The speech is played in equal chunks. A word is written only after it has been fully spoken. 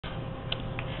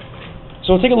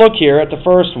So we'll take a look here at the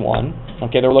first one,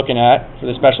 okay, that we're looking at for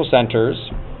the special centers.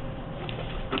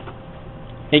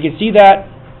 And you can see that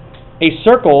a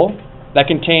circle that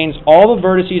contains all the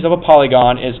vertices of a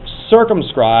polygon is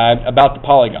circumscribed about the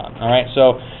polygon, all right?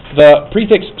 So the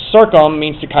prefix circum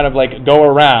means to kind of like go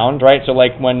around, right? So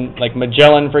like when like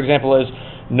Magellan, for example, is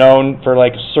known for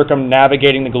like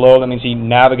circumnavigating the globe, that means he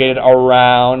navigated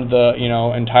around the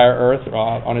entire Earth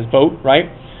on his boat, right?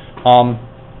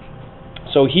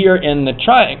 So here in the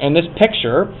in this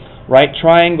picture, right,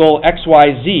 triangle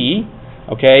XYZ,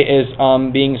 okay, is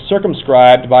being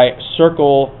circumscribed by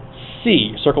circle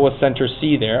C, circle with center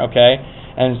C there, okay,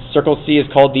 and circle C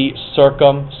is called the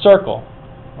circumcircle,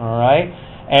 all right,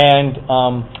 and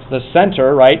the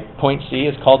center, right, point C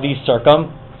is called the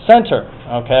circumcenter,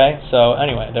 okay. So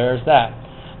anyway, there's that.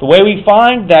 The way we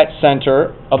find that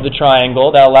center of the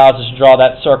triangle that allows us to draw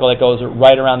that circle that goes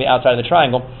right around the outside of the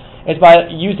triangle is by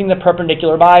using the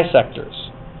perpendicular bisectors,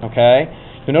 okay.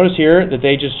 You'll notice here that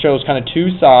they just chose kind of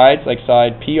two sides, like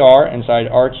side PR and side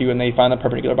RQ, and they find the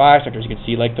perpendicular bisectors. You can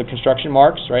see like the construction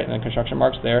marks, right, and the construction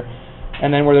marks there. And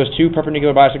then where those two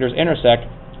perpendicular bisectors intersect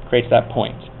creates that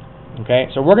point. Okay,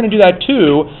 so we're going to do that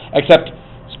too, except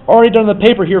it's already done on the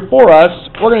paper here for us.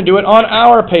 We're going to do it on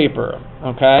our paper.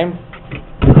 Okay.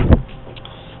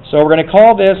 So we're going to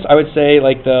call this, I would say,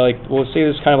 we'll say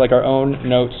this kind of like our own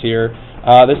notes here.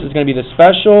 This is going to be the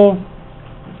special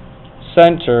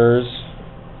centers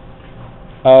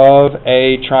of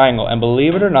a triangle, and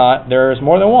believe it or not, there's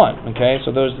more than one. Okay,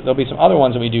 so there'll be some other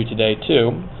ones that we do today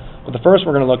too, but the first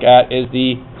we're going to look at is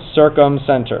the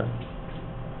circumcenter.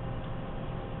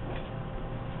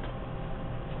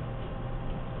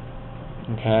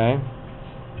 Okay,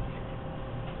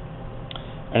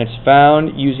 and it's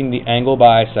found using the angle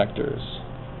bisectors.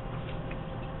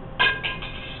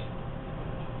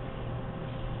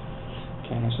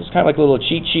 Okay, this is kind of like a little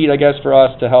cheat sheet, I guess, for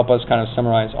us to help us kind of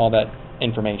summarize all that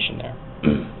information there.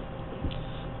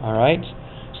 All right,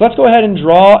 so let's go ahead and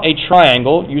draw a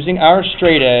triangle using our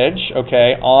straight edge,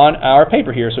 okay, on our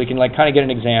paper here, so we can like kind of get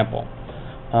an example.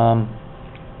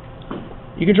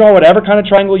 You can draw whatever kind of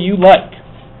triangle you like.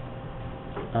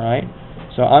 All right,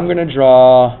 so I'm going to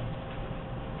draw.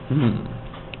 What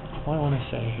do I want to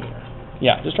say here?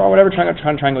 Yeah, just draw whatever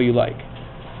triangle you like.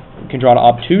 You can draw an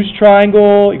obtuse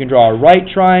triangle. You can draw a right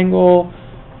triangle.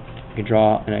 You can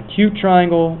draw an acute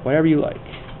triangle, whatever you like.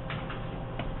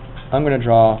 I'm going to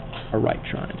draw a right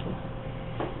triangle,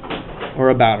 or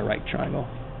about a right triangle.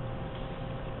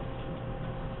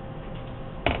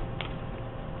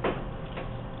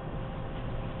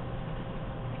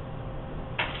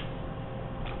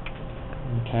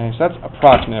 Okay, so that's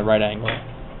approximately a right angle.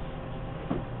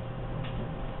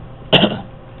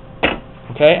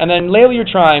 Okay, and then label your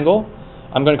triangle.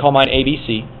 I'm going to call mine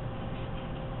ABC.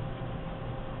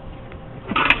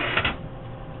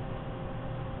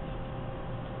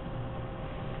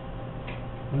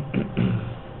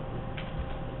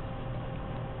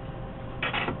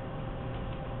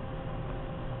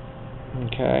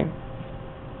 Okay.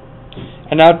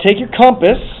 And now take your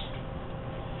compass.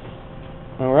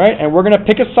 All right, and we're going to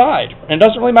pick a side. And it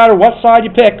doesn't really matter what side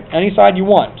you pick, any side you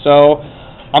want. So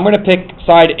I'm going to pick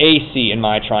side AC in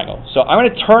my triangle. So I'm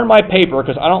going to turn my paper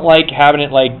because I don't like having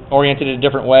it like oriented in a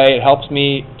different way. It helps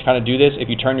me to kind of do this if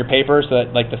you turn your paper so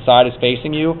that like the side is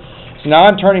facing you. So now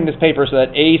I'm turning this paper so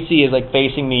that AC is like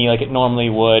facing me like it normally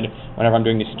would whenever I'm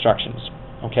doing these instructions.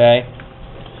 Okay?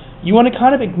 You want to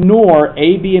kind of ignore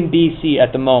A, B, and BC at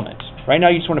the moment. Right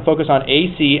now you just want to focus on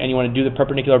AC and you want to do the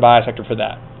perpendicular bisector for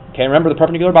that. Okay, remember the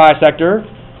perpendicular bisector,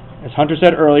 as Hunter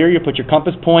said earlier, you put your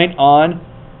compass point on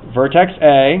vertex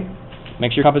A,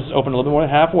 make sure your compass is open a little bit more than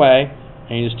halfway,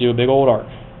 and you just do a big old arc.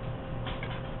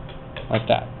 Like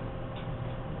that.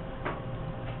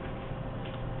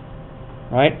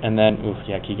 Right, and then, oof,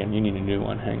 yeah, Keegan, you need a new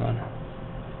one, hang on.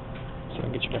 So I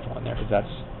can get you a different one there, because that's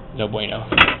no bueno.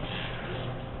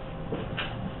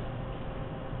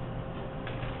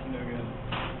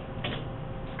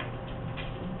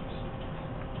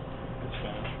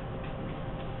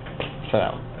 Try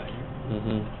that one.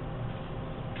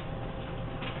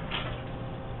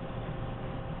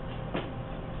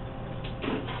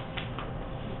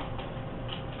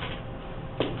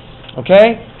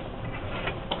 Okay,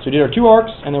 so we did our two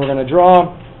arcs, and then we're going to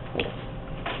draw.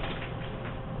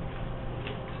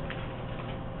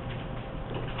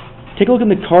 Take a look in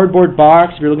the cardboard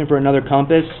box if you're looking for another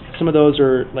compass. Some of those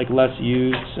are like less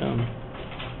used, so,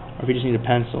 or if you just need a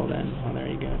pencil, then oh, there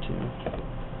you go too.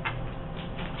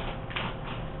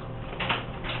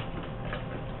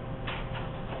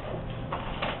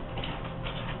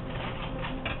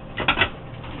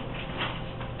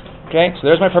 Okay, so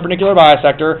there's my perpendicular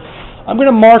bisector. I'm going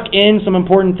to mark in some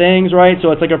important things, right?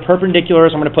 So it's like a perpendicular,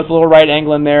 so I'm going to put the little right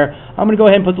angle in there. I'm going to go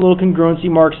ahead and put the little congruency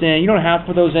marks in. You don't have to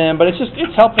put those in, but it's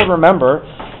helpful to remember,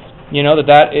 you know,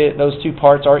 those two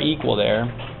parts are equal there.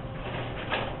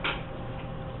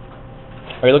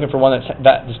 Are you looking for one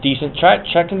that's decent?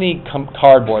 Check in the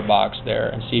cardboard box there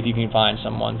and see if you can find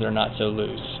some ones that are not so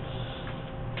loose.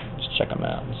 Just check them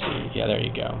out and see. Yeah, there you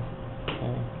go.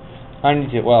 Okay. I need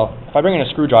to, well, if I bring in a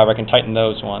screwdriver, I can tighten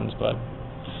those ones, but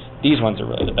these ones are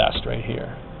really the best right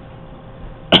here.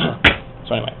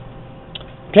 So anyway.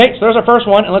 Okay, so there's our first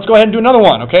one, and let's go ahead and do another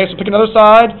one. Okay, so pick another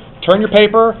side, turn your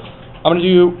paper. I'm going to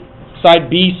do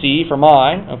side BC for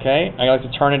mine. Okay, I like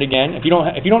to turn it again. If you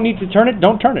don't need to turn it,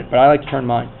 don't turn it, but I like to turn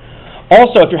mine.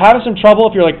 Also, if you're having some trouble,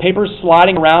 if you're like paper's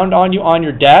sliding around on you on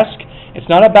your desk, it's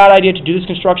not a bad idea to do this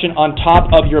construction on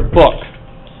top of your book.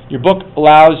 Your book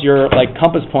allows your like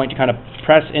compass point to kind of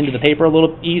press into the paper a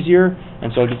little easier,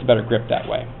 and so it gets a better grip that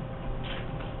way.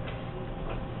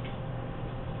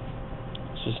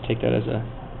 Just take that as a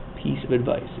piece of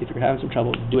advice. If you're having some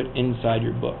trouble, do it inside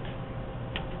your book.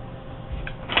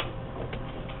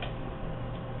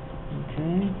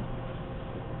 Okay.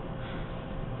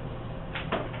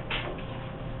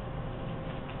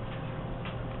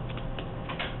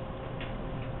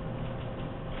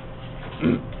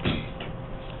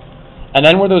 And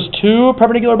then where those two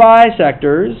perpendicular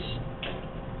bisectors,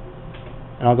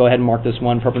 and I'll go ahead and mark this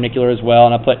one perpendicular as well,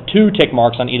 and I'll put 2 tick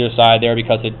marks on either side there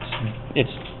because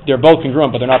they're both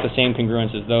congruent, but they're not the same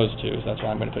congruence as those two, so that's why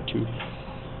I'm going to put 2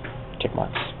 tick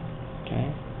marks.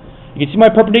 Okay. You can see my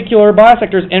perpendicular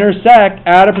bisectors intersect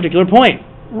at a particular point,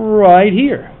 right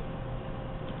here.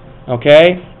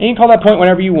 Okay? And you can call that point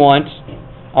whatever you want.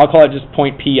 I'll call it just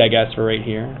point P, I guess, for right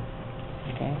here.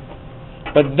 Okay?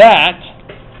 But that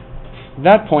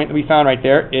point that we found right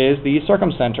there is the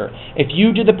circumcenter. If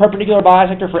you did the perpendicular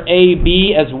bisector for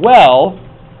AB as well,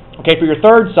 okay, for your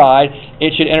third side,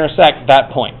 it should intersect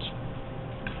that point.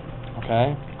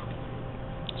 Okay?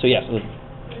 So yes.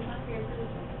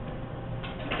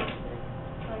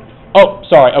 Oh,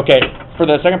 sorry. Okay, for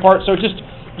the second part, so just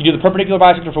you do the perpendicular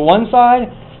bisector for one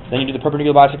side, then you do the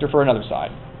perpendicular bisector for another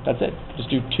side. That's it. Just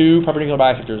do 2 perpendicular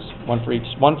bisectors, one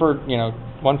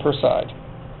per side.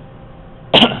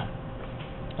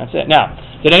 That's it. Now,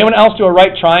 did anyone else do a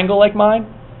right triangle like mine?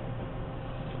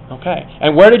 Okay.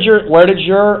 And where did your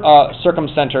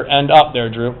circumcenter end up there,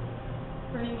 Drew?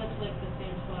 Pretty much like the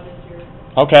same spot as yours.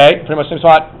 Okay, pretty much same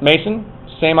spot. Mason,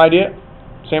 same idea?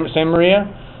 Same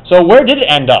Maria? So where did it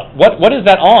end up? What is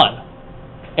that on?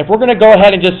 If we're going to go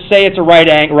ahead and just say it's a right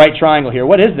triangle here,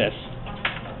 what is this?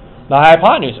 The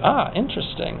hypotenuse. Ah,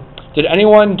 interesting. Did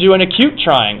anyone do an acute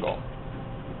triangle?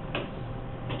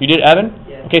 You did, Evan?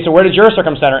 Yes. Okay, so where did your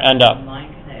circumcenter end up?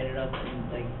 Mine kind of ended up in,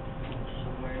 like,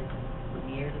 somewhere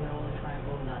near the middle of the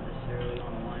triangle, not necessarily on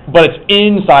the line. But it's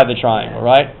inside the triangle,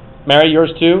 right? Mary,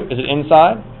 yours too? Is it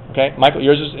inside? Okay. Michael,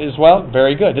 yours is as well?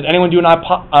 Very good. Did anyone do an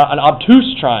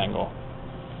obtuse triangle?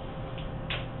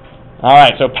 All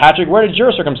right, so Patrick, where did your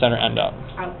circumcenter end up?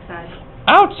 Outside.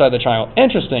 Outside the triangle.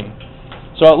 Interesting.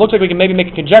 So it looks like we can maybe make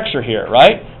a conjecture here,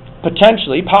 right?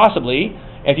 Potentially, possibly,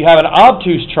 if you have an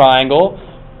obtuse triangle,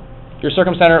 your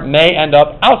circumcenter may end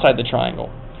up outside the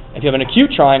triangle. If you have an acute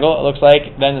triangle, it looks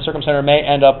like then the circumcenter may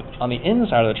end up on the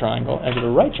inside of the triangle. And if you have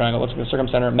a right triangle, it looks like the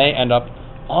circumcenter may end up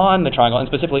on the triangle, and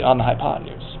specifically on the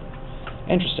hypotenuse.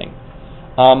 Interesting.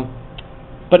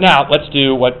 But now, let's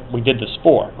do what we did this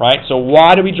for, right? So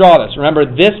why do we draw this? Remember,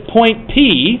 this point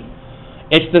P,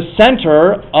 it's the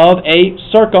center of a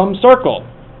circumcircle.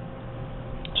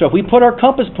 So if we put our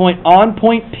compass point on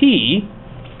point P,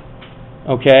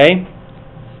 okay,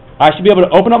 I should be able to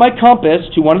open up my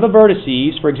compass to one of the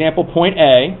vertices, for example, point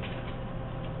A,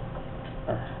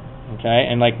 okay,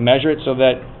 and like measure it so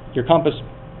that your compass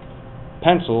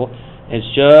pencil is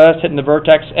just hitting the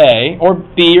vertex A, or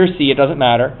B or C, it doesn't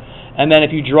matter. And then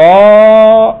if you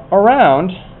draw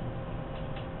around,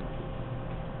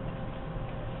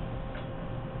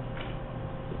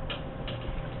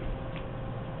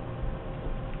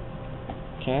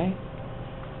 okay,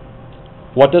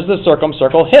 what does the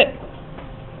circumcircle hit?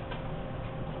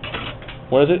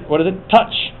 What does it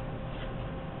touch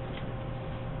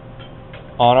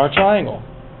on our triangle?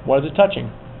 What is it touching?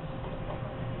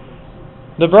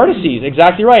 The vertices,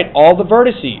 exactly right, all the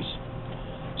vertices.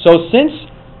 So since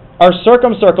our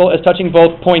circumcircle is touching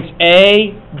both points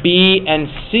A, B, and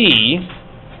C,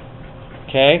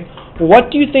 okay, what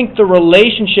do you think the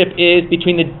relationship is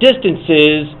between the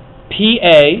distances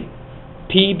PA,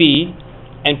 PB,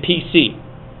 and PC?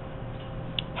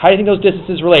 How do you think those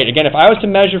distances relate? Again, if I was to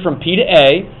measure from P to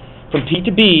A, from P to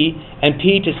B, and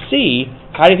P to C,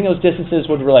 how do you think those distances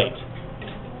would relate?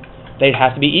 They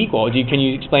have to be equal. Can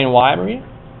you explain why, Maria?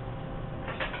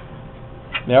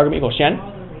 They are going to be equal. Shannon?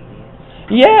 All the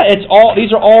radius. Yeah, these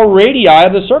are all radii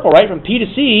of the circle, right? From P to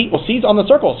C, well, C's on the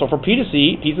circle, so from P to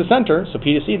C, P's the center, so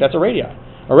P to C, that's a radius.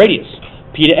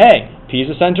 P to A, P is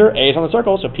the center, A is on the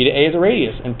circle, so P to A is a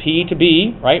radius. And P to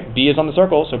B, right? B is on the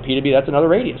circle, so P to B, that's another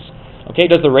radius. Okay,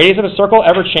 does the radius of a circle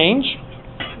ever change?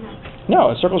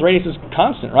 No, a circle's radius is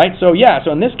constant, right? So yeah,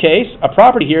 so in this case, a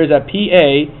property here is that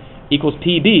PA equals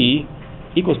PB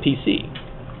equals PC.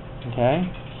 Okay?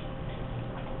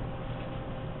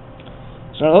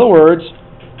 So in other words,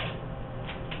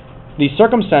 the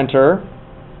circumcenter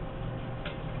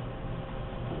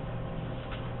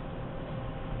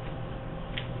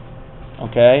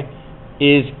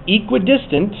is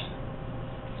equidistant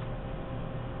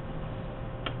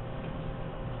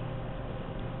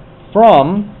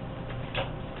from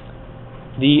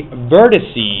the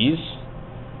vertices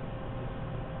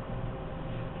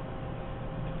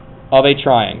of a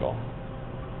triangle.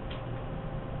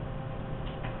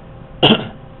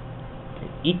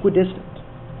 Equidistant.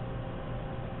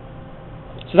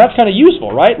 So that's kind of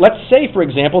useful, right? Let's say, for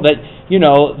example, that,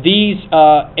 these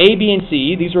A, B, and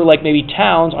C, these were like maybe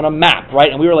towns on a map, right?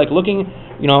 And we were like looking,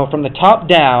 from the top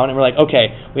down, and we're like, okay,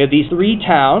 we have these three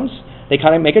towns. They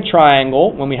kind of make a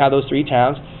triangle when we have those three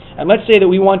towns. And let's say that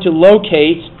we want to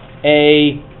locate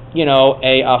a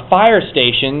fire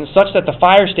station such that the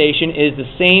fire station is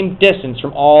the same distance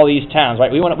from all these towns,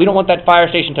 right? We don't want that fire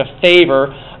station to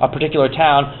favor a particular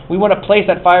town. We want to place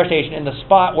that fire station in the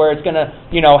spot where it's going to,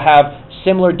 have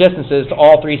similar distances to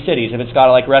all three cities if it's got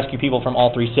to rescue people from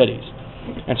all three cities.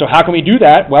 And so how can we do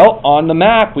that? Well, on the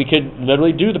map, we could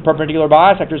literally do the perpendicular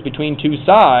bisectors between two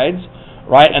sides,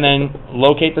 right, and then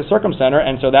locate the circumcenter,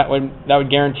 and so that would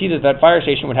guarantee that fire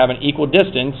station would have an equal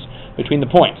distance between the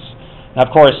points. Now,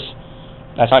 of course,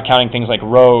 that's not counting things like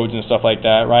roads and stuff like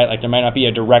that, right? Like there might not be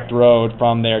a direct road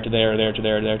from there to there, there to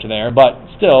there, there to there, but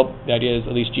still, the idea is,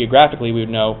 at least geographically, we would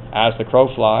know as the crow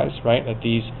flies, right, that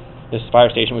this fire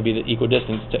station would be the equal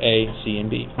distance to A, C, and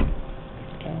B.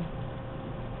 Okay?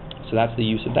 So that's the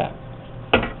use of that.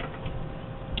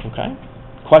 Okay?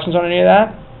 Questions on any of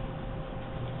that?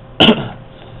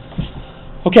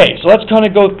 Okay, so let's kind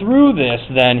of go through this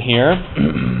then here.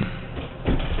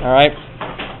 All right.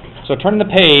 So turn the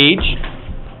page.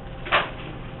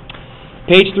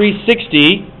 Page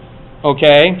 360.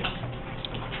 Okay.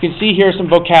 You can see here some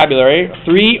vocabulary.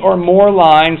 3 or more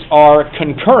lines are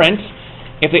concurrent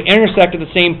if they intersect at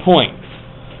the same point.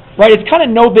 Right? It's kind of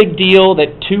no big deal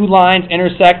that 2 lines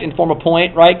intersect and form a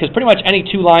point, right? Because pretty much any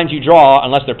 2 lines you draw,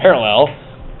 unless they're parallel,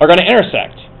 are going to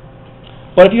intersect.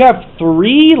 But if you have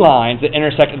 3 lines that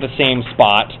intersect at the same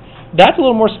spot, that's a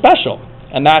little more special.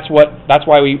 And that's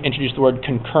why we introduced the word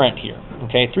concurrent here.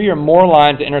 Okay? 3 or more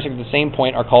lines that intersect at the same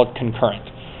point are called concurrent.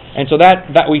 And so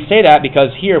that we say that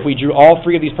because here, if we drew all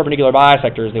 3 of these perpendicular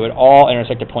bisectors, they would all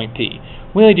intersect at point P.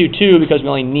 We only do 2 because we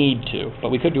only need 2,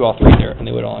 but we could do all 3 there, and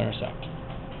they would all intersect.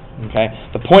 Okay?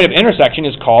 The point of intersection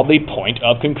is called the point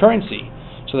of concurrency.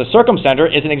 So the circumcenter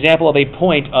is an example of a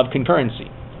point of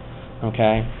concurrency.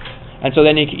 Okay? And so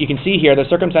then you can see here, the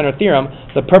circumcenter theorem,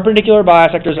 the perpendicular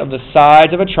bisectors of the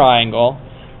sides of a triangle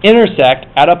intersect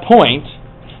at a point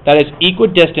that is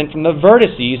equidistant from the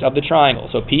vertices of the triangle.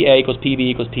 So PA equals PB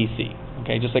equals PC.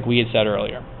 Okay, just like we had said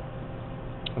earlier.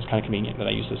 It's kind of convenient that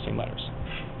I use those same letters.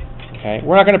 Okay,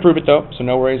 we're not going to prove it though, so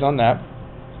no worries on that.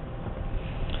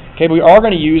 Okay, but we are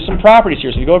going to use some properties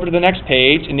here. So if you go over to the next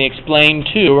page, in the Explain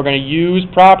 2, we're going to use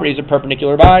properties of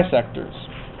perpendicular bisectors.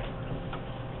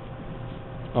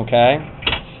 Okay?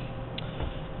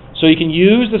 So you can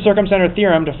use the circumcenter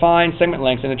theorem to find segment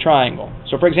lengths in a triangle.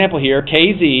 So for example here,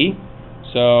 KZ,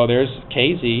 so there's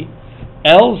KZ,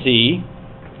 LZ,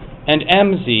 and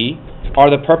MZ are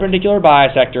the perpendicular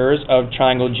bisectors of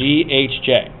triangle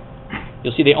GHJ.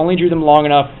 You'll see they only drew them long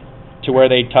enough to where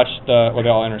they touch where they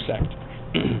all intersect.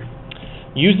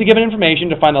 Use the given information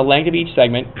to find the length of each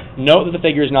segment. Note that the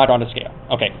figure is not drawn to scale.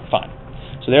 Okay, fine.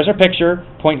 So there's our picture.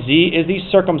 Point Z is the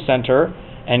circumcenter,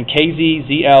 and KZ,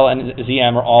 ZL, and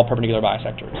ZM are all perpendicular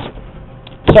bisectors.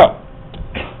 So,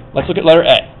 let's look at letter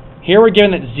A. Here we're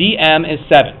given that ZM is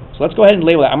 7. So let's go ahead and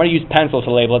label that. I'm going to use pencil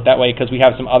to label it that way because we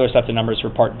have some other sets of numbers for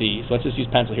part B. So let's just use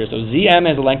pencil here. So ZM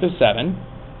is a length of 7.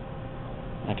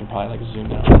 I can probably zoom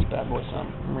in on this bad boy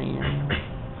some.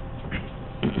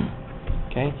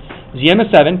 Okay. ZM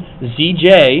is 7.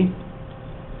 ZJ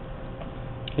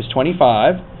is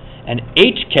 25. And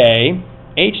HK,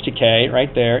 H to K, right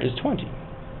there, is 20.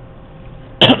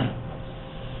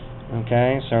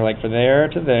 Okay, so like for there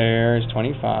to there is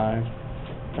 25.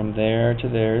 From there to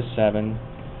there is 7.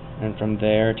 And from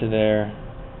there to there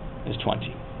is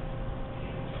 20.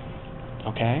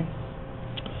 Okay?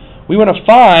 We want to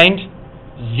find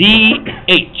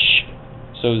ZH.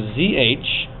 So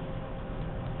ZH,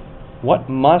 what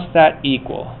must that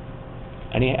equal?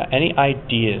 Any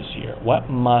ideas here? What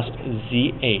must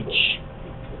ZH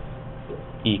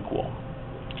equal?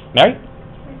 Mary?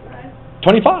 25.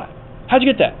 25. How'd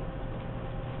you get that?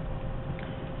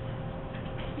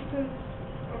 Because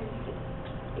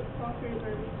all three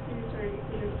are equal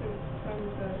from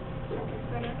the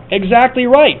circumcenter. Exactly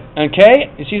right.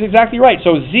 Okay? She's exactly right.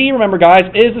 So Z, remember guys,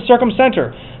 is the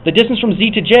circumcenter. The distance from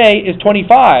Z to J is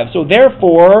 25. So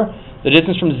therefore, the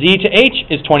distance from Z to H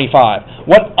is 25.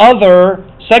 What other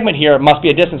segment here must be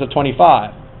a distance of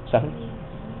 25? 7?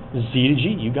 Z to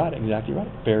G. You got it. Exactly right.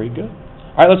 Very good.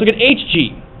 All right, let's look at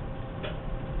HG.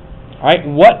 All right,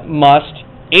 what must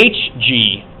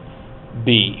HG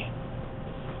be?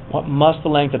 What must the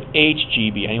length of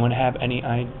HG be? Anyone have any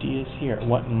ideas here?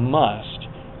 What must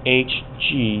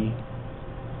HG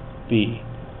be?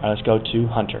 All right, let's go to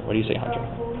Hunter. What do you say, Hunter?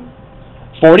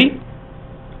 40?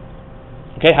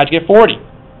 Okay, how'd you get 40?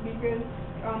 Because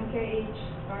KH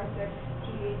bisects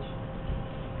GH.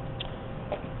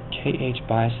 KH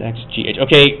bisects GH.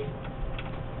 Okay,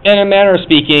 in a manner of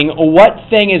speaking, what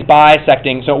thing is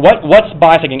bisecting? So what's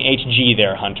bisecting HG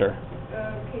there, Hunter?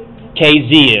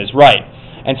 KZ is, right.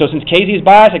 And so since KZ is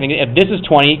bisecting, if this is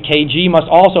 20, KG must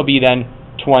also be then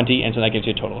 20, and so that gives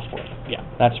you a total of 40. Yeah,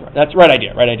 that's right. That's right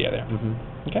idea there.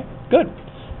 Okay, good.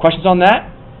 Questions on that?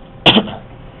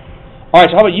 All right,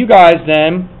 so how about you guys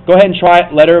then? Go ahead and try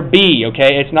letter B,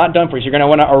 okay? It's not done for you, so you're going to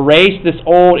want to erase this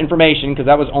old information because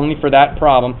that was only for that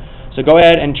problem. So go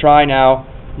ahead and try now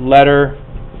letter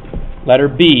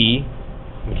B,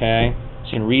 okay?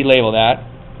 So you can relabel that,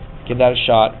 give that a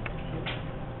shot,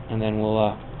 and then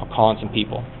I'll call in some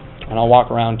people. And I'll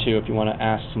walk around too if you want to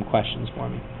ask some questions for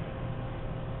me.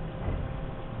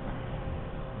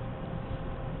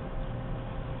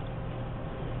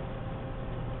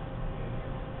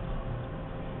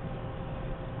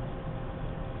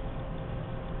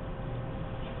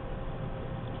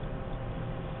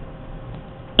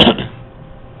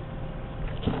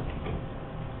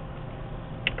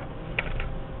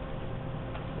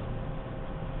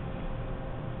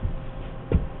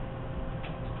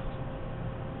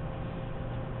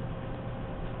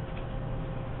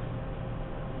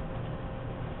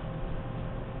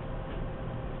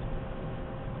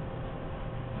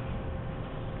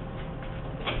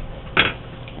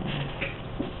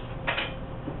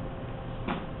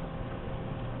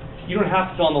 You don't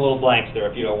have to fill in the little blanks there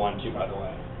if you don't want to, by the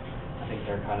way. I think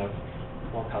they're kind of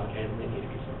more complicated than they need to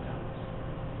be sometimes.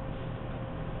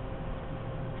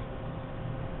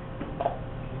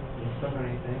 If you stuck on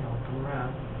anything, I'll come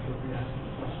around. Feel free to ask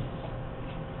me questions.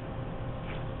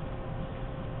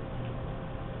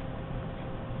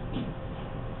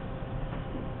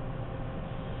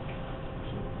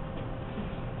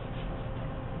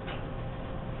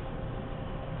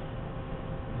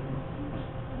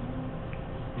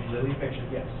 Lily picture,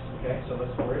 yes. Okay, so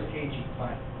where's KG?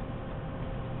 Fine.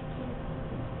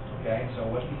 Okay, so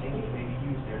what do you think you can maybe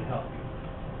use there to help you?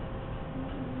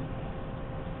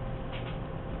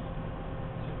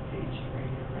 So KG right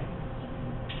here, right?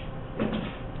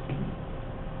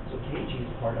 So KG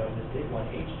is part of this big one,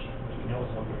 HG, which we know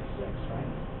is 136, right?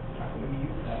 How can we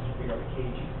use that to figure out what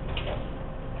KG is?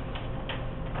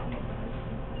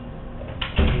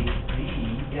 KZ,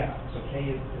 yeah, so K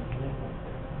is the midpoint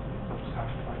there. Just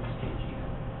have to find this KG.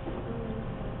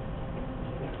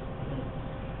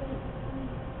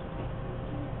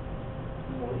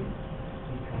 40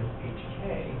 because HK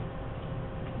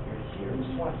here to here is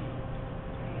 20.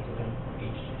 And so then from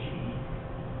H to G,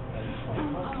 that is 20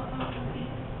 plus.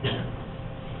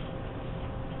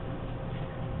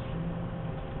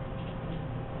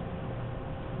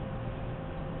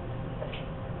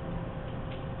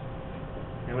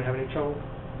 Anyone have any trouble?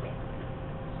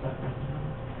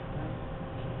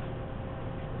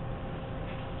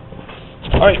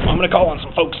 All right, I'm going to call on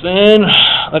some folks then.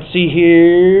 Let's see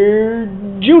here.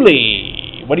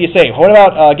 Julie, what do you say? What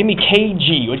about, give me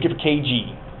KG. What did you get for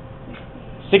KG?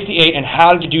 68, and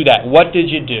how did you do that? What did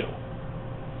you do?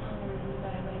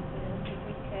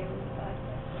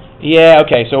 Yeah,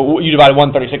 okay, so you divided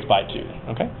 136 by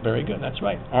 2. Okay, very good, that's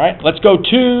right. All right, let's go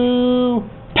to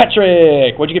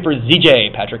Patrick. What did you get for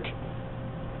ZJ, Patrick?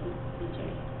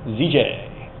 ZJ.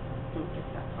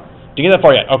 Did you get that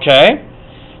far yet? Okay.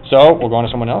 So, we're going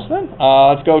to someone else then.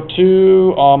 Let's go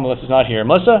to, Melissa's not here.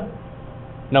 Melissa?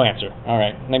 No answer. All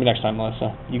right, maybe next time,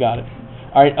 Melissa. You got it.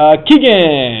 All right,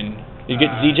 Keegan. Did you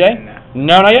get ZJ?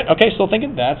 No, not yet. Okay, still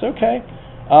thinking? That's okay.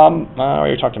 I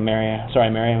already talked to Mary. Sorry,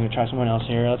 Mary, I'm going to try someone else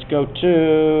here. Let's go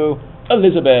to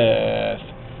Elizabeth.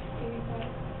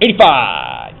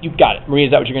 85. You got it. Maria,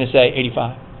 is that what you're going to say?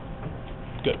 85.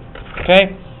 Good.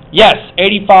 Okay. Yes,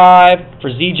 85 for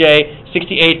ZJ,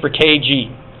 68 for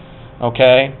KG.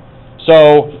 Okay.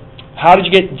 So, how did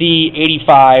you get the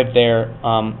 85 there,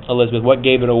 Elizabeth? What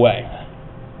gave it away?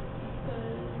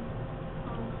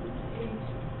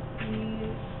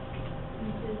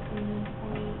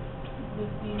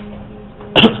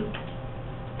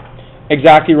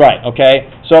 Exactly right. Okay.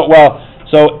 So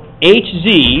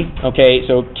HZ. Okay.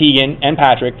 So Keegan and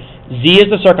Patrick. Z is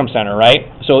the circumcenter,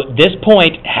 right? So this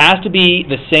point has to be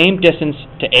the same distance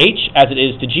to H as it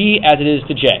is to G as it is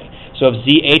to J. So if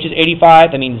ZH is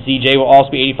 85, that means ZJ will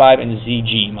also be 85, and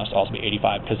ZG must also be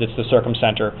 85 because it's the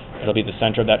circumcenter. It'll be the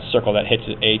center of that circle that hits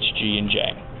H, G, and J.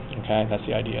 Okay, that's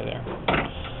the idea there.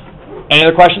 Any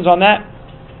other questions on that?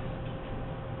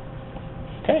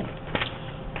 Okay.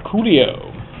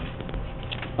 Coolio.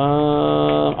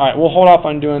 All right, we'll hold off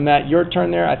on doing that. Your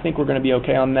turn there. I think we're going to be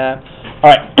okay on that.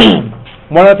 All right.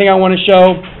 One other thing I want to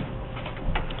show.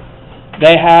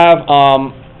 They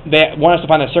want us to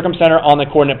find the circumcenter on the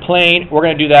coordinate plane. We're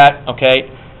going to do that. Okay.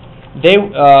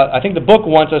 I think the book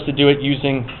wants us to do it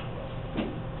using.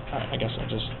 All right, I guess I'll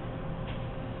just.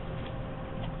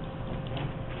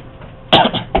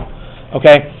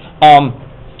 Okay.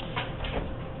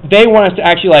 They want us to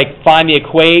actually find the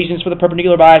equations for the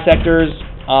perpendicular bisectors.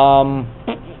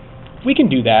 We can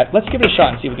do that. Let's give it a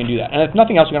shot and see if we can do that. And if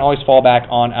nothing else, we can always fall back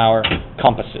on our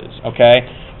compasses. Okay.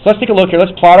 So let's take a look here.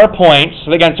 Let's plot our points.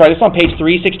 So again, sorry, this is on page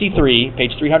 363.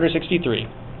 Page 363.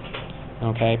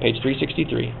 Okay, page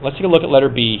 363. Let's take a look at letter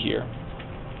B here.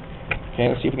 Okay,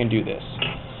 let's see if we can do this.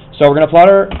 So we're going to plot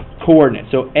our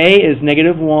coordinates. So A is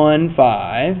 -1,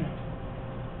 5.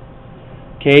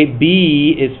 Okay,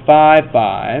 B is 5,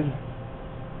 5.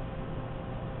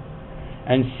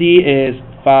 And C is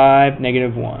 5,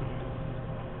 -1.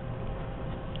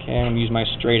 Okay, I'm going to use my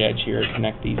straight edge here to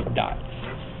connect these dots.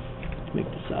 Let's make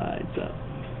the sides up.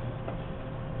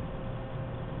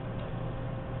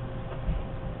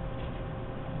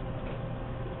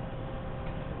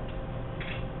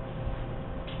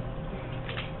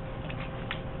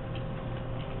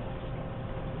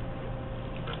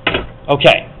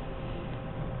 Okay.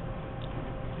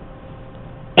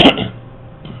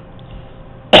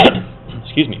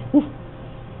 Excuse me. Whew.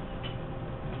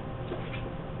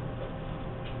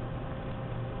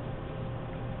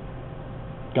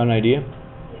 Got an idea?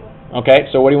 Yeah. Okay,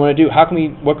 so what do you want to do? How do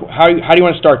you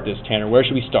want to start this, Tanner? Where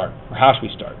should we start? Or how should we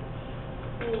start?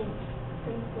 Since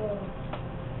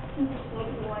the slope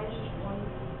of the line is just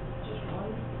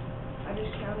one, I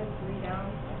just counted 3 down.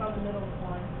 I found the middle of the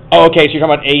line. Oh, okay, so you're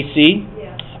talking about AC?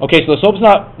 Yeah. Okay, so the slope's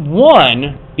not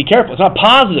 1. Be careful. It's not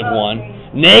positive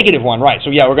 1. Negative 1, right. So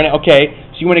yeah, we're going to, okay,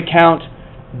 so you want to count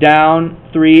down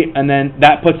 3, and then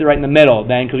that puts it right in the middle,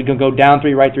 then, because we can go down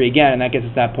 3, right 3 again, and that gets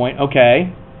us that point. Okay.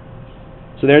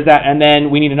 So there's that, and then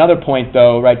we need another point,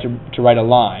 though, right, to write a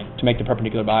line, to make the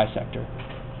perpendicular bisector.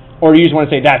 Or you just want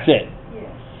to say, that's it?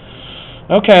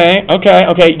 Yeah.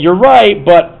 Okay, you're right,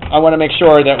 but I want to make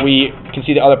sure that we can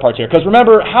see the other parts here. Because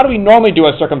remember, how do we normally do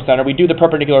a circumcenter? We do the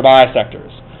perpendicular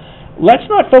bisectors. Let's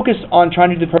not focus on trying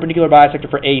to do the perpendicular bisector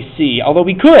for AC, although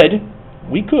we could,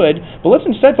 but let's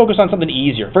instead focus on something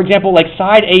easier. For example, like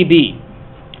side AB.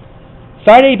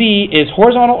 Side AB is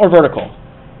horizontal or vertical?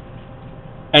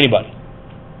 Anybody?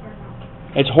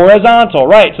 It's horizontal,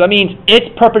 right. So that means its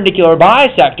perpendicular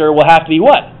bisector will have to be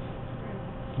what?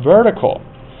 Vertical.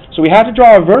 So we have to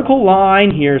draw a vertical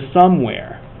line here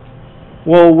somewhere.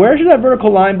 Well, where should that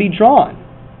vertical line be drawn?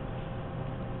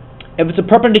 If it's a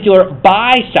perpendicular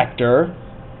bisector,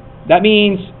 that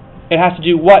means it has to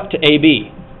do what to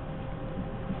AB?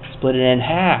 Split it in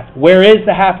half. Where is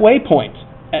the halfway point?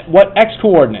 At what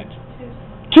x-coordinate?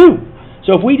 2.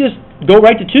 So if we just go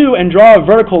right to 2 and draw a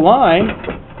vertical line,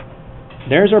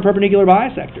 there's our perpendicular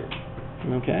bisector.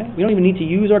 Okay? We don't even need to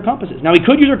use our compasses. Now, we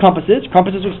could use our compasses.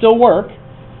 Compasses would still work,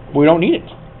 but we don't need it.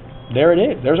 There it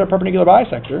is. There's our perpendicular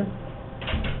bisector.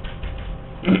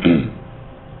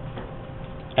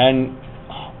 And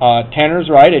Tanner's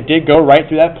right. It did go right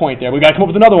through that point there. We've got to come up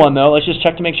with another one, though. Let's just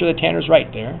check to make sure that Tanner's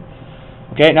right there.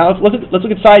 Okay, now let's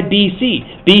look at side BC.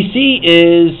 BC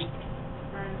is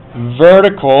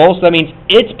vertical, so that means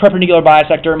its perpendicular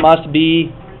bisector must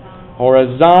be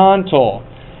horizontal.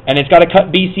 And it's got to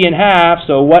cut BC in half,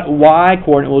 so what y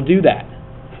coordinate will do that?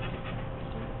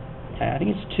 I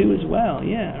think it's 2 as well.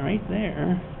 Yeah, right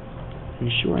there.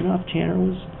 And sure enough, Tanner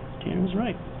was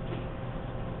right.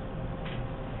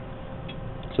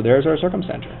 So there's our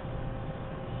circumcenter.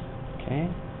 Okay.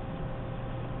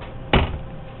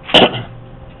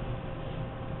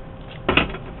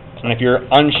 And if you're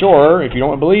unsure, if you don't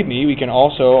want to believe me, we can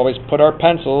also always put our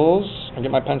pencils, I'll get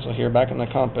my pencil here back in the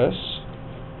compass,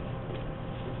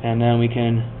 and then we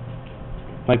can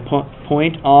like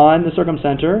point on the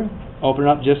circumcenter, open it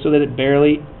up just so that it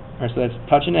barely, or so that it's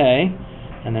touching A,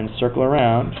 and then circle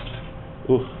around.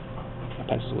 Ooh, my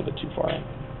pencil's a little bit too far in.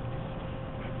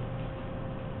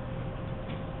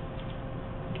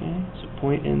 Okay, so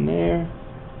point in there.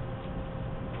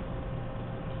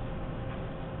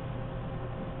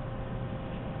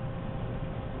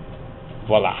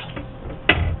 Voila.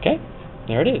 Okay,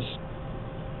 there it is.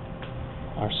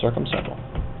 Our circumcenter.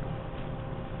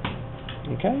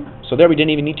 Okay, so there we didn't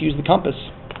even need to use the compass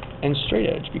and straight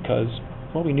edge because,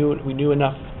 well, we knew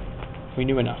enough. We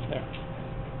knew enough there.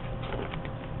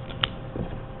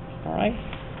 All right.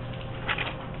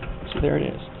 So there it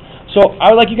is. So I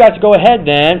would like you guys to go ahead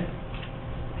then.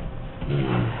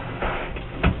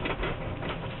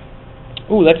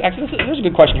 Ooh, there's a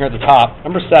good question here at the top.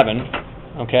 Number 7.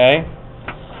 Okay.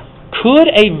 Could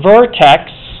a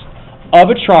vertex of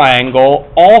a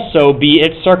triangle also be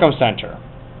its circumcenter?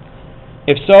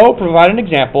 If so, provide an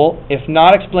example. If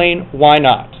not, explain why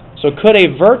not. So could a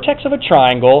vertex of a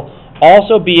triangle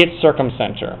also be its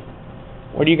circumcenter?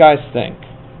 What do you guys think?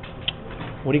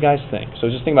 What do you guys think? So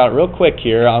just think about it real quick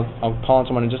here. I'll call on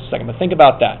someone in just a second, but think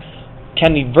about that.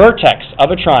 Can the vertex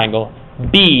of a triangle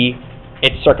be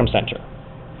its circumcenter?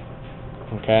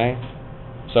 Okay.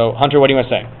 So Hunter, what do you want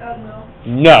to say? No.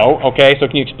 No. Okay. So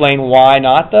can you explain why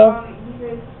not, though?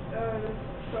 Because the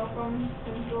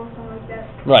circumcenter or something like that.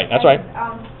 Right. That's right.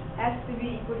 Has to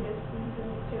be equidistant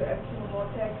to a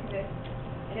vortex,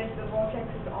 and if the vortex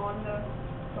is on the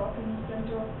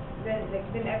circumcenter, then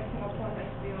everything upon has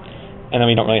to be on it. And then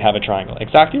we don't really have a triangle.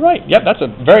 Exactly right. Yep, that's a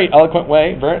very eloquent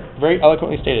way, very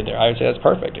eloquently stated there. I would say that's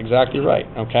perfect. Exactly right.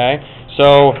 Okay.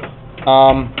 So,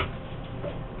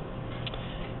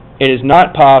 it is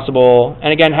not possible,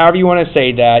 and again, however you want to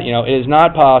say that, it is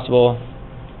not possible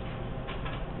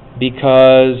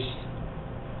because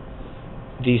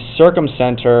the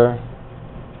circumcenter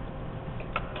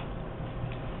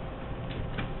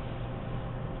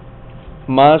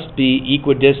must be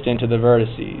equidistant to the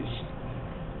vertices.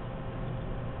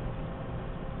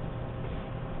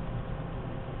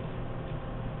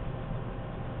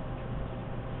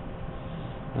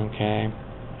 Okay.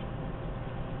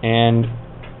 And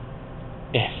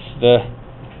if the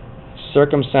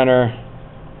circumcenter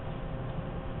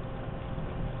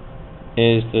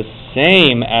is the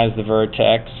same as the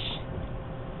vertex,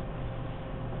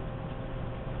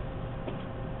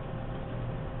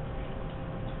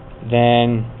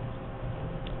 then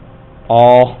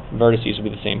all vertices will be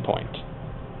the same point.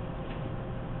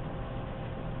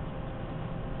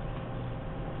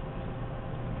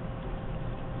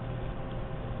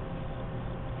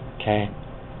 Okay.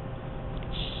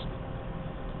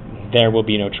 There will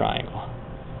be no triangle.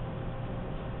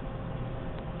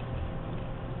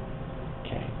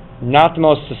 Okay. Not the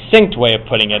most succinct way of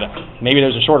putting it. Maybe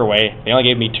there's a shorter way. They only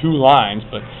gave me 2 lines,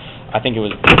 but I think it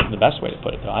was the best way to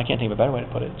put it, though. I can't think of a better way to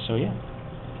put it. So, yeah.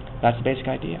 That's the basic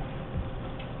idea.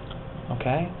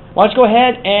 Okay. Why don't you go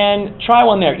ahead and try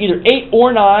one there. Either 8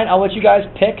 or 9. I'll let you guys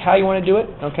pick how you want to do it.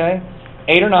 Okay.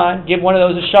 8 or 9. Give one of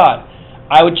those a shot.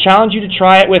 I would challenge you to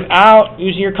try it without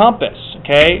using your compass,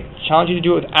 okay? Challenge you to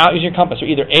do it without using your compass. So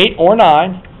either 8 or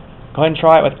 9. Go ahead and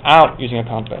try it without using a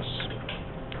compass.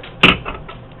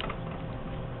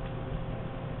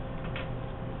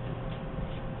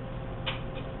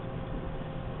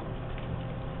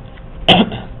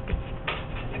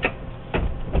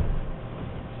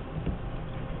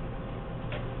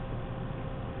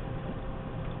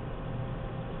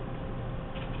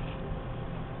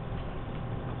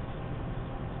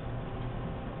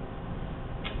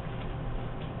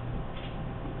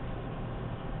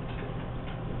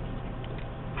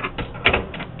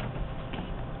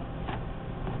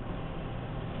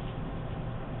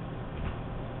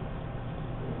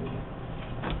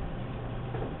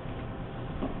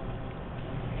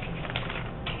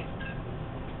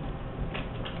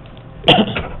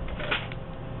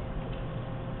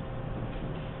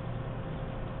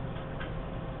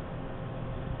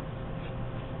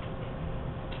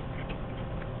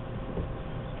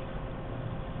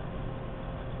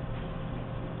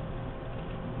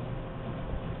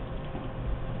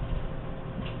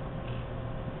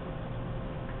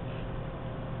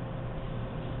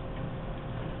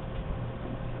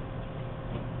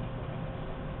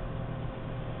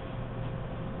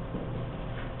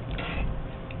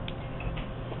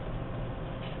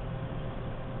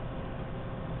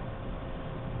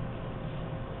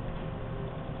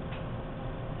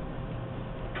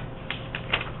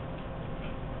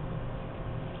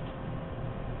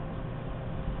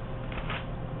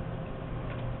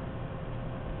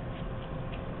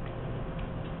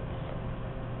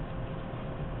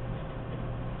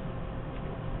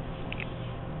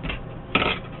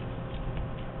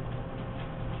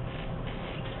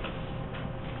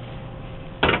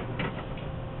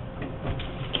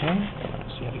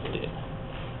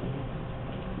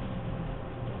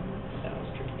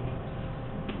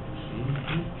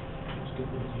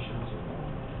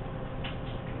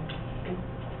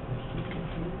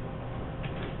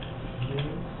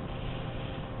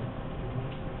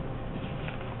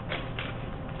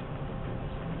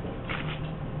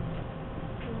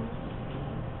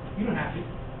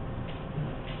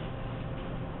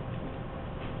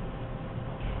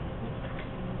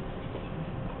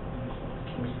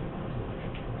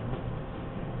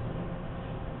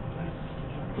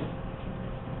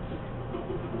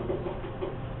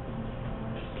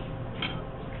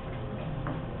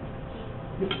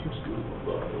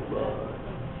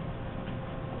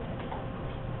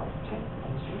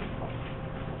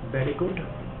 Very good.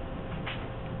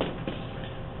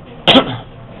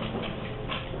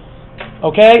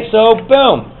 Okay, so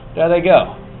boom, there they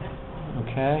go.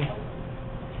 Okay,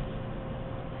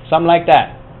 something like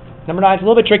that. Number 9 is a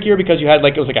little bit trickier because you had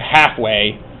it was like a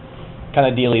halfway kind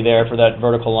of dealy there for that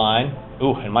vertical line.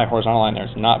 Ooh, and my horizontal line there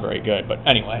is not very good, but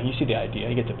anyway, you see the idea.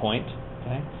 You get the point.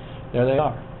 Okay, there they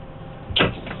are.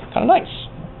 Kind of nice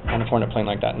on a corner plane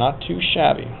like that. Not too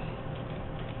shabby.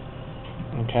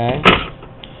 Okay.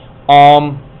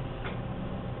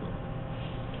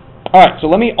 All right, so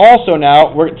let me also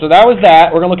now, so that was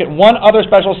that. We're going to look at one other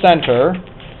special center.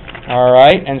 All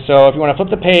right, and so if you want to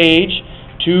flip the page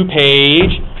to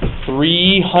page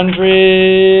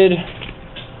 300,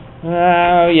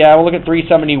 yeah, we'll look at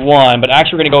 371, but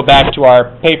actually we're going to go back to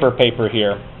our paper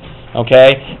here.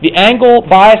 Okay, the angle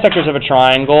bisectors of a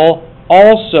triangle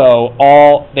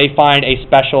also they find a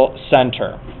special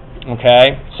center.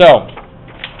 Okay, so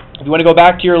if you want to go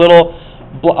back to your little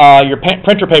your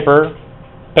printer papers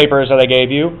that I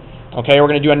gave you, okay, we're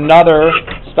going to do another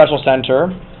special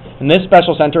center, and this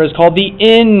special center is called the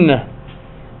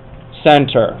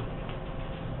Incenter.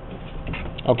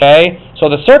 Okay, so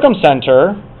the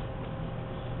Circumcenter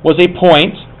was a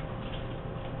point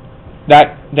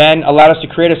that then allowed us to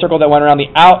create a circle that went around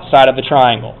the outside of the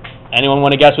triangle. Anyone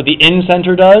want to guess what the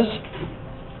Incenter does?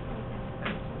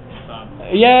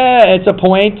 Yeah, it's a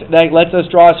point that lets us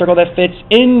draw a circle that fits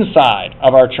inside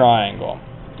of our triangle.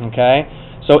 Okay,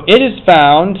 so it is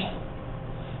found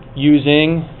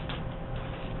using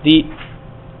the,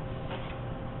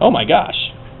 oh my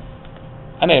gosh,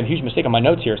 I made a huge mistake on my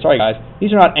notes here. Sorry guys,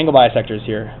 these are not angle bisectors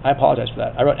here. I apologize for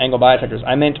that. I wrote angle bisectors.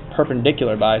 I meant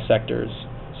perpendicular bisectors.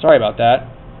 Sorry about that,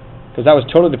 because that was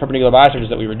totally the perpendicular bisectors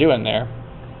that we were doing there.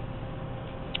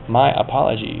 My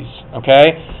apologies.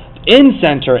 Okay,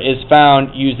 Incenter is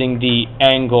found using the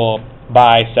angle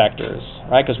bisectors,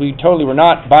 right? Because we totally were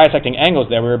not bisecting angles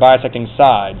there, we were bisecting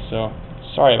sides. So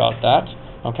sorry about that.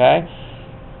 Okay.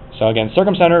 So again,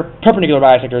 circumcenter, perpendicular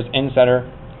bisectors, incenter,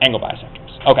 angle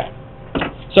bisectors. Okay.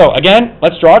 So again,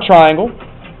 let's draw a triangle.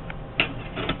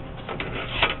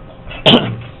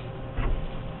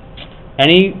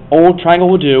 Any old triangle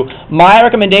will do. My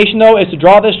recommendation though is to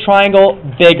draw this triangle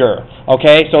bigger.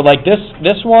 Okay, so like this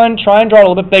one, try and draw it a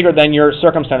little bit bigger than your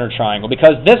circumcenter triangle,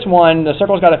 because this one, the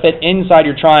circle's got to fit inside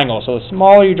your triangle. So the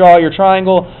smaller you draw your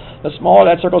triangle, the smaller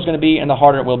that circle's going to be, and the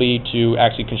harder it will be to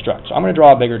actually construct. So I'm going to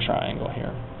draw a bigger triangle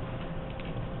here.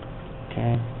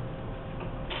 Okay.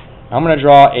 I'm going to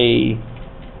draw a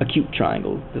acute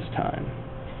triangle this time,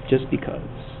 just because.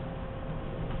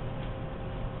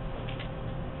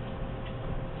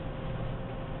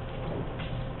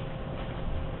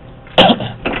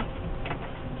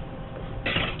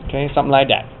 Okay, something like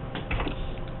that.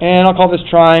 And I'll call this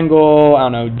triangle, I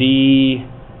don't know, D,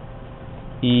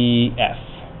 E, F.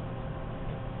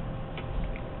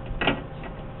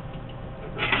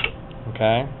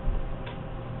 Okay.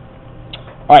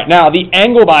 All right, now the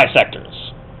angle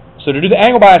bisectors. So to do the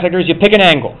angle bisectors, you pick an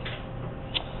angle.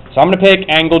 So I'm going to pick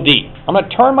angle D. I'm going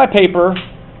to turn my paper.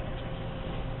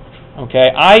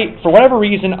 Okay, for whatever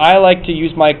reason, I like to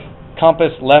use my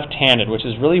compass left-handed, which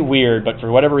is really weird, but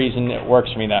for whatever reason it works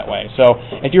for me that way. So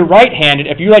if you're right-handed,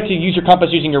 if you like to use your compass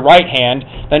using your right hand,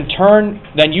 then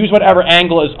use whatever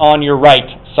angle is on your right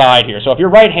side here. So if you're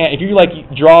right-handed, if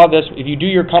you do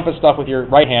your compass stuff with your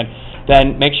right hand,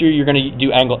 then make sure you're going to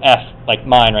do angle F, like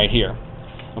mine right here.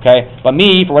 Okay, but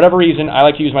me, for whatever reason, I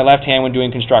like to use my left hand when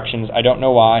doing constructions. I don't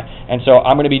know why, and so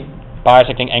I'm going to be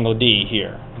bisecting angle D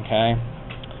here. Okay.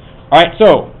 All right.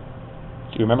 So,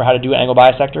 do you remember how to do an angle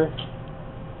bisector?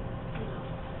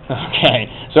 Okay,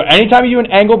 so anytime you do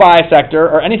an angle bisector,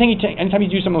 or anytime you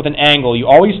do something with an angle, you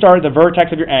always start at the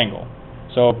vertex of your angle.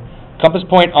 So compass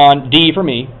point on D for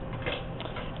me,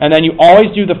 and then you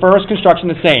always do the first construction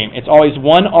the same. It's always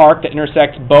one arc that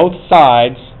intersects both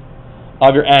sides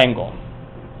of your angle.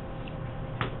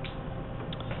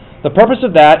 The purpose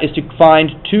of that is to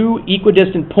find two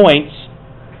equidistant points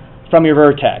from your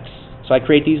vertex. So I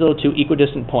create these little two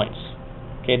equidistant points.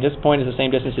 Okay, this point is the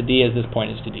same distance to D as this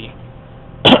point is to D.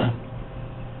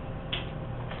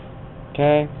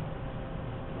 Okay,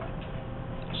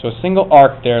 so a single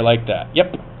arc there like that.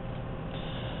 Yep.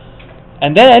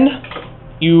 And then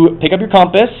you pick up your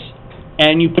compass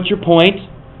and you put your point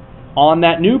on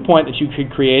that new point that you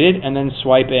created, and then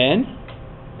swipe in.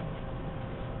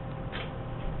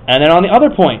 And then on the other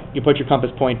point, you put your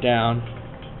compass point down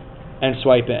and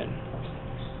swipe in.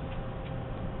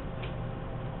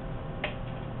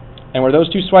 And where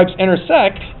those two swipes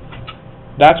intersect,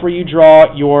 that's where you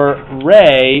draw your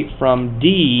ray from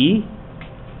D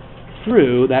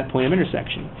through that point of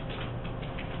intersection.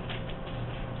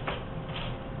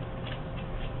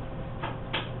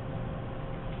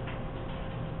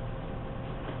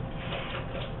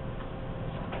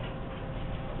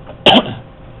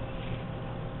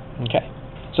 Okay,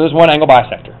 so there's one angle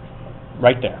bisector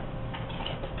right there.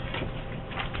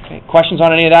 Okay, questions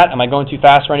on any of that? Am I going too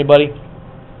fast for anybody?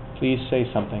 Please say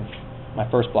something. My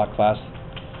first block class,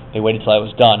 they waited till I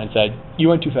was done and said, "You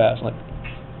went too fast." I'm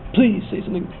like, please say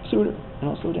something sooner and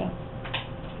I'll slow down.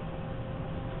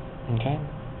 Okay.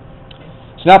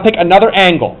 So now pick another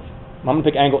angle. I'm going to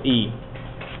pick angle E.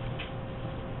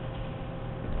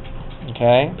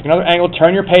 Okay. Pick another angle.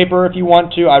 Turn your paper if you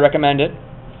want to. I recommend it.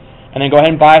 And then go ahead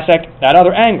and bisect that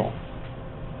other angle.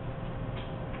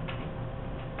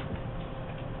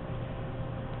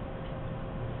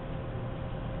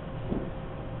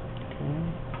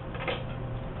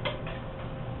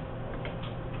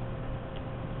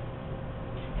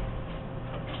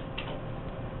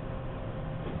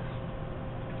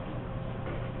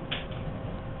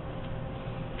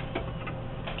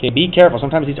 Okay, be careful.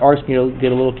 Sometimes these arcs can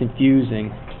get a little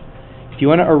confusing. If you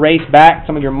want to erase back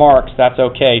some of your marks, that's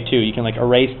okay too. You can like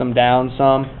erase them down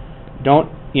some.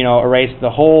 Don't, erase the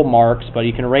whole marks, but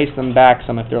you can erase them back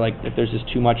some if there's just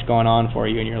too much going on for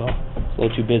you and it's a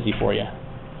little too busy for you.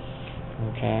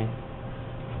 Okay.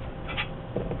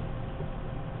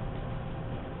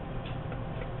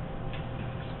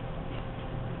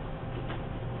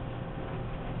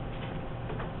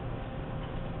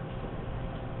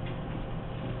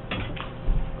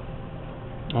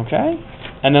 Okay,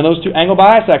 and then those two angle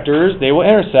bisectors, they will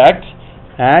intersect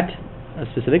at a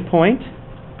specific point,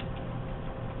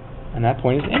 and that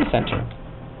point is incenter.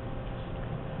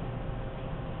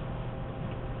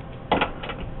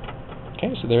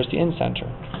 Okay, so there's the incenter.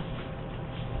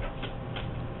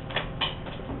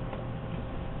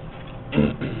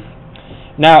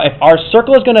 Now, if our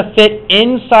circle is going to fit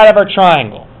inside of our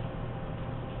triangle,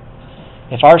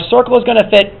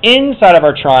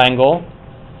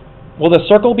 will the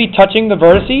circle be touching the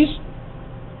vertices?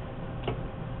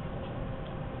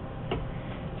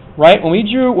 Right? When we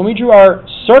drew our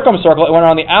circumcircle, it went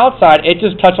around the outside, it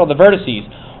just touched all the vertices.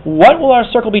 What will our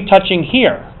circle be touching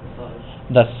here?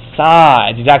 The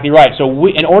sides. Exactly right. So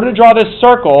in order to draw this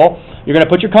circle, you're going to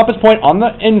put your compass point on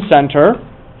the incenter.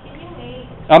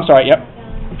 I'm sorry, yep.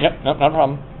 Yep, no, not a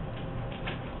problem.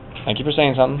 Thank you for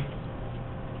saying something.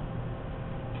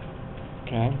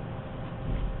 Okay.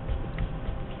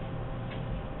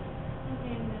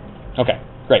 Okay,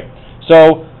 great.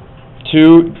 So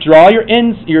to draw your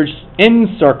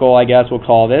in circle, I guess we'll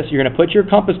call this, you're going to put your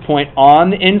compass point on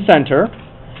the incenter,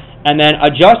 and then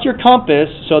adjust your compass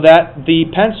so that the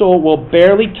pencil will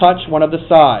barely touch one of the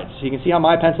sides. So you can see how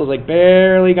my pencil is like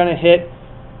barely going to hit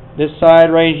this side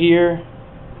right here,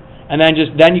 and then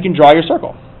you can draw your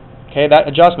circle. Okay, that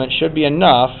adjustment should be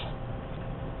enough.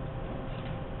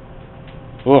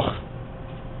 Ugh.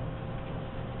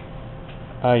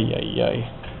 Ay, ay, ay.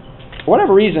 For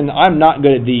whatever reason, I'm not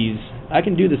good at these. I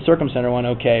can do the circumcenter one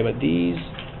okay, but these,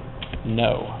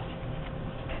 no.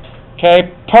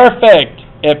 Okay, perfect.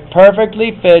 It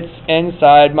perfectly fits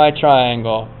inside my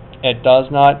triangle. It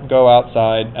does not go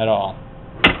outside at all.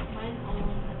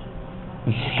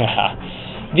 Yeah.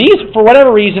 These, for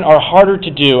whatever reason, are harder to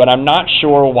do, and I'm not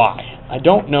sure why. I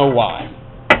don't know why.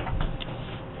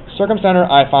 Circumcenter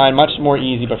I find much more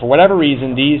easy, but for whatever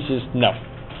reason, these just, no.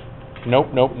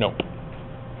 Nope, nope, nope.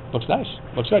 Looks nice.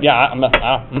 Looks good. Yeah,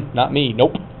 not me.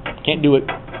 Nope. Can't do it.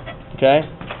 Okay?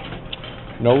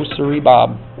 No siree,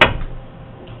 Bob.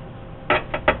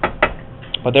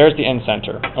 But there's the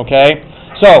incenter. Okay?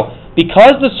 So,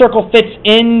 because the circle fits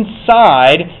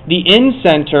inside, the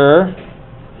incenter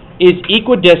is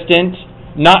equidistant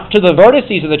not to the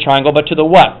vertices of the triangle, but to the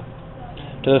what?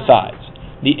 To the sides.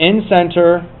 The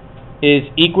incenter is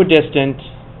equidistant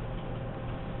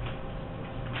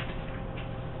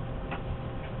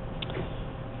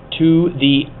to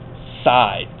the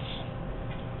sides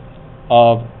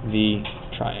of the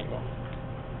triangle.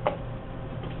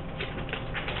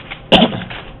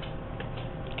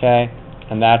 Okay,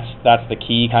 and that's the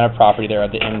key kind of property there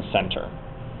of the incenter.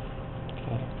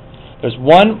 Okay. There's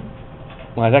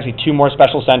there's actually two more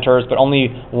special centers, but only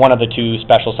one of the two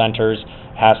special centers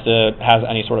has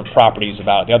any sort of properties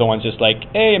about it. The other one's just like,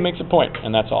 hey, it makes a point,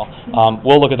 and that's all.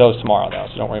 We'll look at those tomorrow, though,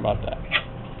 so don't worry about that.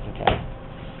 Okay.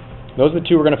 Those are the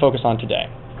two we're going to focus on today.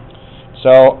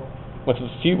 So, with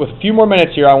a few more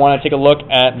minutes here, I want to take a look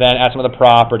at some of the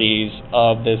properties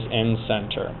of this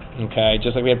incenter. Okay,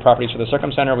 just like we had properties for the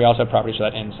circumcenter, we also have properties for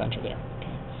that incenter there.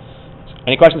 Okay.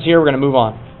 Any questions here? We're going to move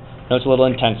on. I know it's a little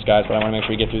intense, guys, but I want to make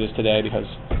sure we get through this today because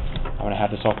I want to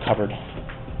have this all covered.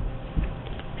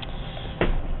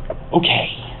 Okay,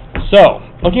 so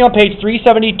looking on page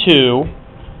 372,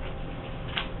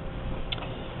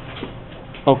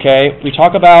 okay, we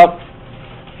talk about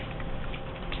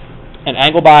an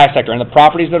angle bisector and the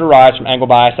properties that arise from angle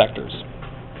bisectors.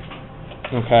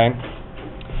 Okay,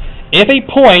 if a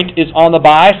point is on the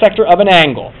bisector of an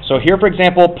angle, so here, for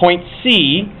example, point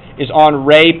C is on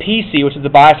ray PC, which is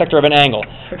the bisector of an angle.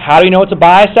 How do you know it's a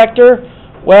bisector?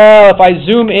 Well, if I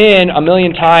zoom in a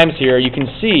million times here, you can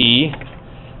see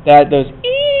that those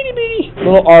itty-bitty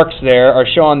little arcs there are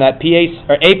showing that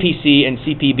APC and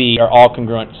CPB are all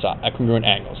congruent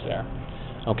angles there.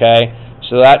 Okay,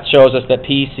 so that shows us that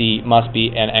PC must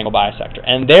be an angle bisector.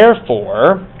 And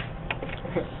therefore,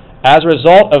 as a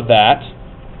result of that,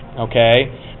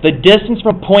 okay, the distance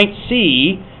from point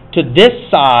C to this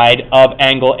side of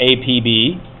angle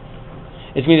APB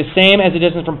is going to be the same as the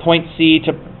distance from point C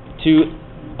to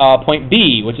point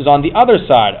B, which is on the other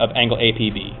side of angle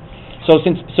APB. So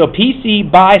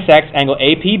PC bisects angle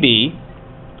APB,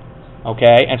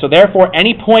 okay, and so therefore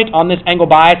any point on this angle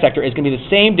bisector is going to be the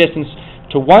same distance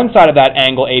to one side of that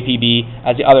angle APB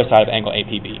as the other side of angle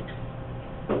APB.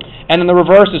 And then the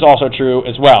reverse is also true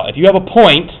as well. If you have a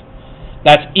point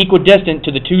that's equidistant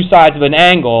to the two sides of an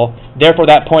angle, therefore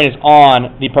that point is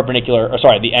on the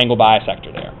the angle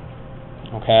bisector there.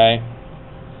 Okay?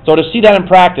 So to see that in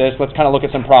practice, let's kind of look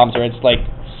at some problems here. It's like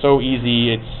so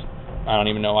easy, I don't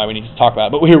even know why we need to talk about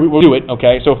it, but here we'll do it,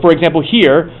 okay? So for example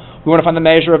here, we want to find the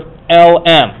measure of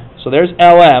LM. So there's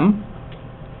LM,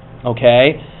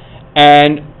 okay?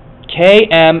 And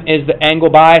KM is the angle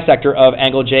bisector of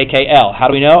angle JKL. How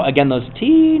do we know? Again, those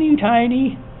teeny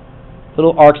tiny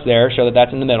little arcs there show that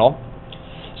that's in the middle.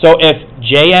 So if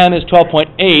JM is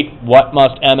 12.8, what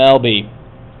must ML be?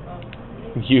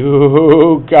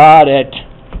 You got it.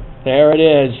 There it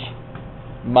is.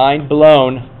 Mind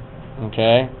blown.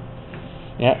 Okay.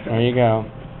 Yeah, there you go.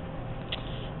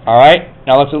 All right.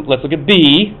 Now let's look at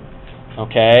B.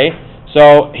 Okay.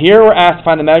 So here we're asked to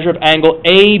find the measure of angle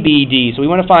ABD. So we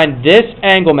want to find this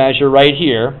angle measure right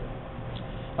here.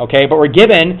 Okay, but we're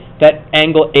given that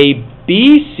angle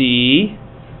ABC,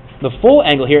 the full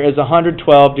angle here, is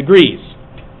 112 degrees.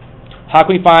 How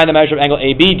can we find the measure of angle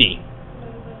ABD?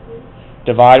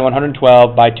 Divide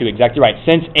 112 by 2. Exactly right.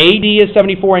 Since AD is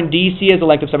 74 and DC is a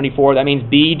length of 74, that means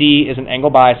BD is an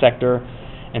angle bisector.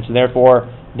 And so therefore,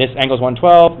 this angle is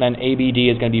 112, then ABD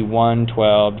is going to be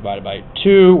 112 divided by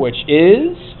 2, which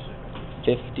is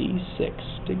 56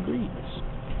 degrees.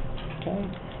 Okay,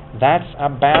 that's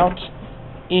about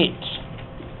it.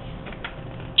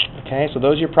 Okay, so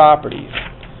those are your properties.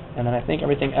 And then I think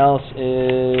everything else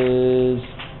is,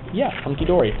 yeah,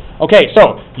 hunky-dory. Okay,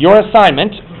 so your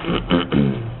assignment